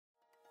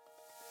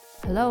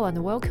Hello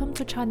and welcome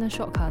to China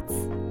Shortcuts,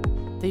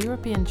 the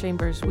European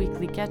Chamber's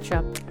weekly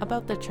catch-up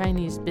about the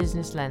Chinese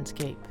business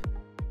landscape.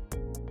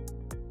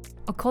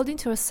 According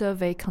to a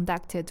survey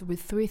conducted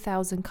with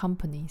 3,000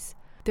 companies,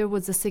 there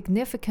was a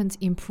significant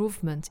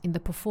improvement in the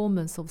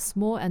performance of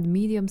small and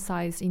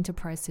medium-sized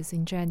enterprises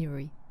in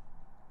January.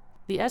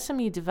 The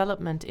SME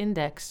Development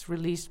Index,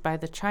 released by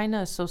the China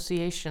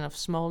Association of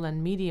Small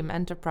and Medium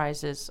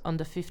Enterprises on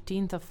the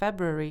 15th of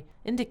February,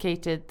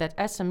 indicated that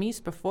SME's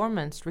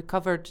performance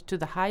recovered to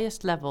the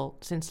highest level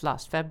since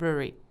last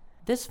February.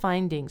 This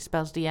finding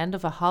spells the end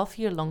of a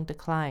half-year-long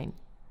decline.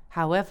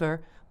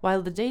 However,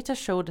 while the data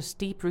showed a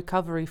steep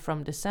recovery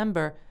from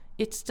December,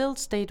 it still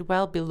stayed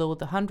well below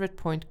the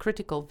 100-point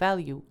critical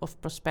value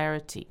of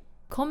prosperity.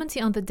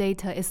 Commenting on the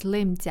data is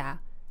Lim Jia,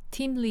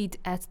 team lead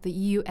at the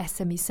EU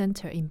SME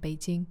Center in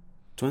Beijing.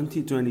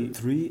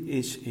 2023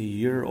 is a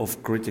year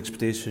of great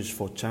expectations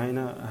for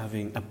China,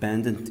 having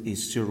abandoned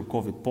its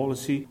zero-COVID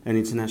policy and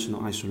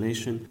international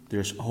isolation.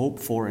 There's hope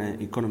for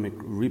an economic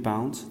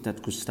rebound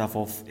that could stave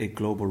off a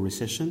global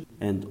recession,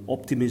 and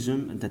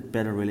optimism that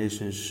better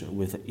relations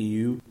with the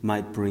EU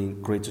might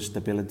bring greater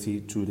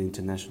stability to the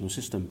international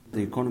system.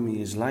 The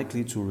economy is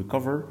likely to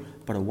recover,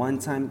 but a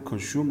one-time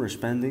consumer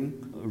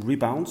spending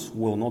rebound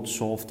will not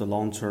solve the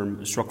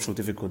long-term structural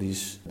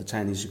difficulties the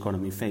Chinese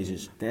economy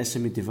faces. The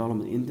SME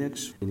Development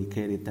Index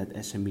indicated that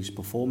SME's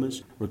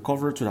performance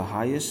recovered to the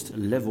highest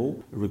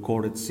level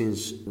recorded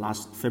since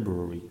last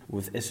February,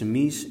 with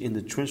SMEs in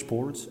the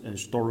transport and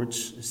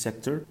storage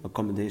sector,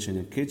 accommodation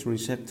and catering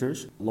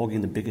sectors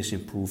logging the biggest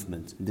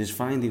improvement. This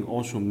finding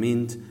also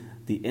meant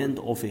the end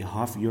of a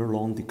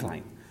half-year-long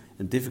decline.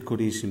 The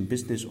difficulties in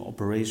business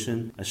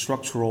operation, a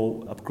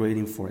structural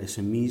upgrading for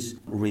SMEs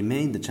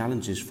remain the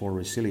challenges for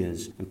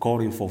resilience, and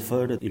calling for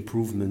further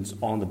improvements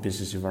on the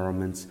business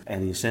environment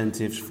and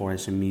incentives for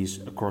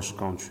SMEs across the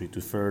country to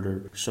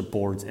further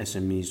support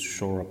SMEs to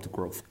shore up the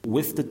growth.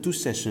 With the two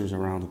sessions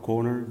around the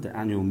corner, the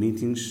annual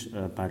meetings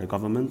by the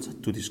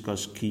government to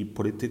discuss key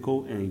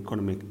political and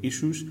economic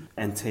issues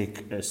and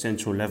take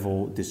central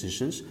level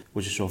decisions,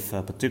 which is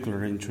of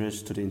particular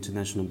interest to the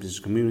international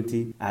business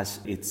community as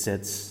it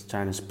sets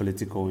China's political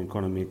and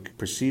economic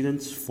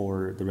precedents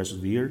for the rest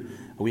of the year.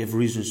 We have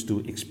reasons to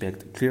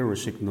expect clearer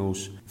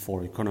signals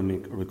for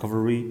economic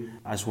recovery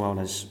as well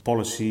as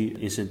policy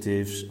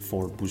incentives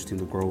for boosting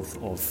the growth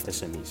of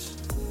SMEs.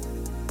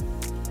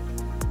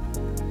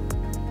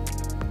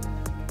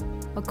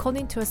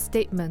 According to a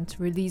statement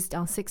released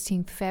on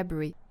 16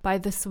 February by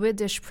the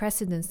Swedish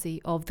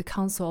presidency of the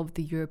Council of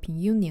the European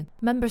Union,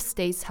 member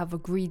states have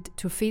agreed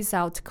to phase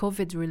out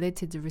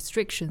COVID-related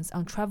restrictions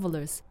on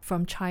travelers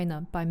from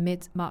China by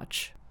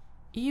mid-March.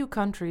 EU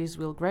countries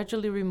will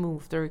gradually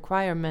remove the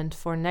requirement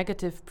for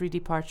negative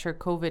pre-departure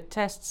COVID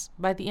tests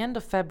by the end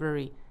of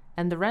February,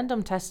 and the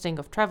random testing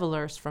of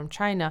travelers from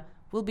China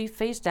will be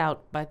phased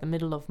out by the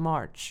middle of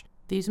March.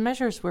 These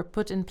measures were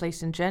put in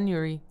place in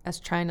January as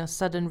China's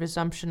sudden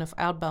resumption of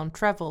outbound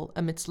travel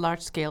amidst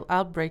large-scale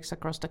outbreaks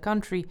across the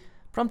country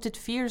prompted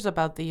fears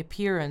about the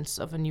appearance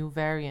of a new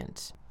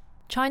variant.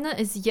 China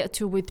is yet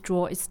to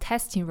withdraw its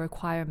testing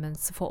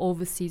requirements for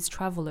overseas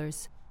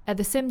travelers. At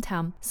the same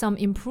time, some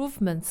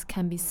improvements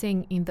can be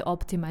seen in the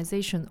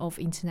optimization of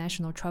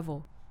international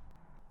travel.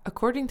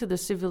 According to the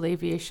Civil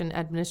Aviation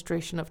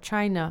Administration of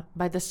China,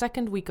 by the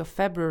second week of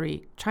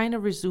February, China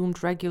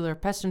resumed regular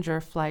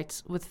passenger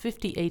flights with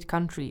 58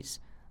 countries.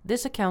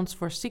 This accounts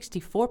for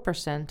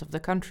 64% of the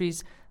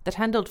countries that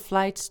handled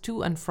flights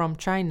to and from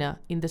China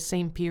in the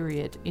same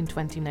period in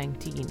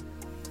 2019.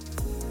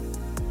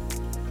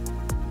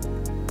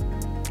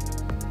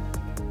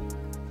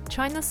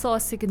 China saw a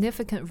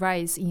significant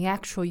rise in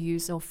actual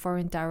use of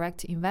foreign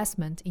direct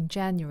investment in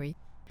January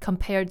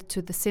compared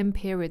to the same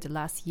period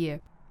last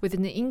year, with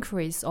an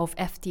increase of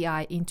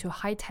FDI into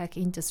high-tech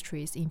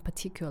industries in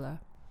particular.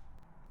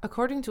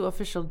 According to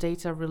official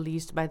data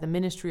released by the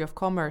Ministry of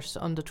Commerce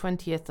on the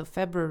 20th of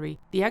February,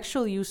 the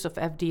actual use of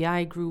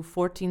FDI grew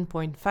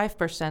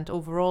 14.5%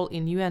 overall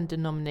in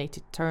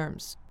yuan-denominated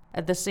terms.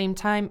 At the same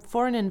time,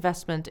 foreign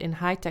investment in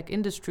high-tech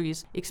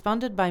industries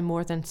expanded by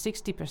more than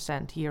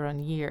 60%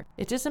 year-on-year.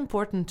 It is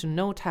important to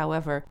note,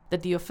 however,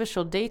 that the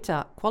official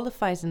data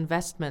qualifies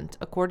investment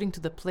according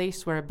to the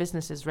place where a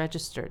business is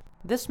registered.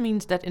 This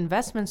means that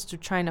investments to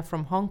China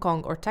from Hong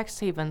Kong or tax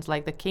havens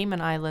like the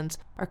Cayman Islands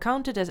are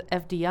counted as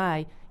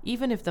FDI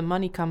even if the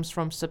money comes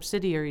from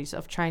subsidiaries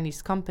of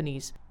Chinese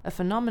companies, a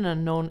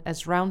phenomenon known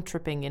as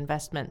round-tripping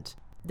investment.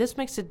 This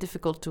makes it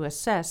difficult to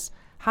assess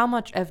how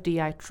much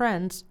FDI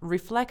trends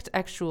reflect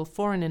actual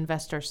foreign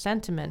investor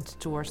sentiment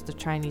towards the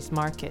Chinese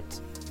market.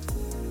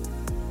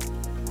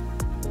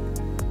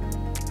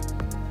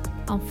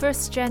 On 1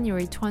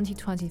 January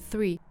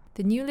 2023,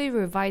 the newly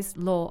revised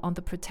law on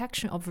the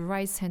protection of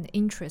rights and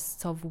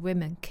interests of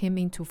women came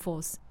into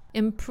force,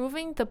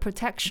 improving the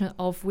protection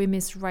of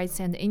women's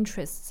rights and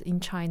interests in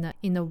China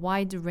in a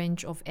wide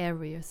range of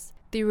areas.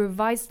 The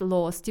revised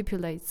law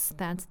stipulates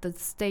that the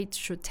state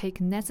should take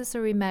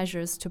necessary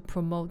measures to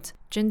promote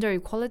gender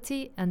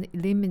equality and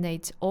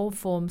eliminate all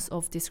forms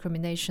of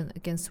discrimination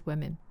against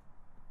women.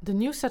 The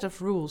new set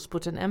of rules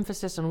put an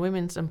emphasis on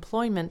women's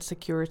employment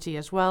security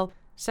as well,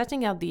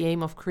 setting out the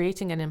aim of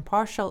creating an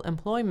impartial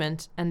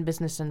employment and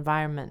business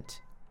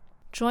environment.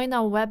 Join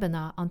our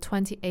webinar on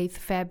 28th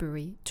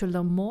February to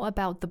learn more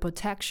about the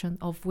protection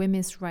of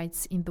women's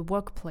rights in the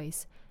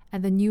workplace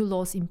and the new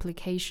law's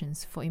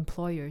implications for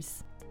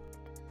employers.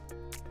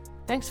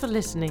 Thanks for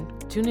listening.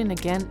 Tune in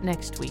again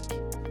next week.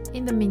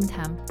 In the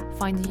meantime,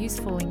 find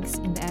useful links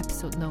in the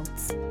episode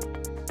notes.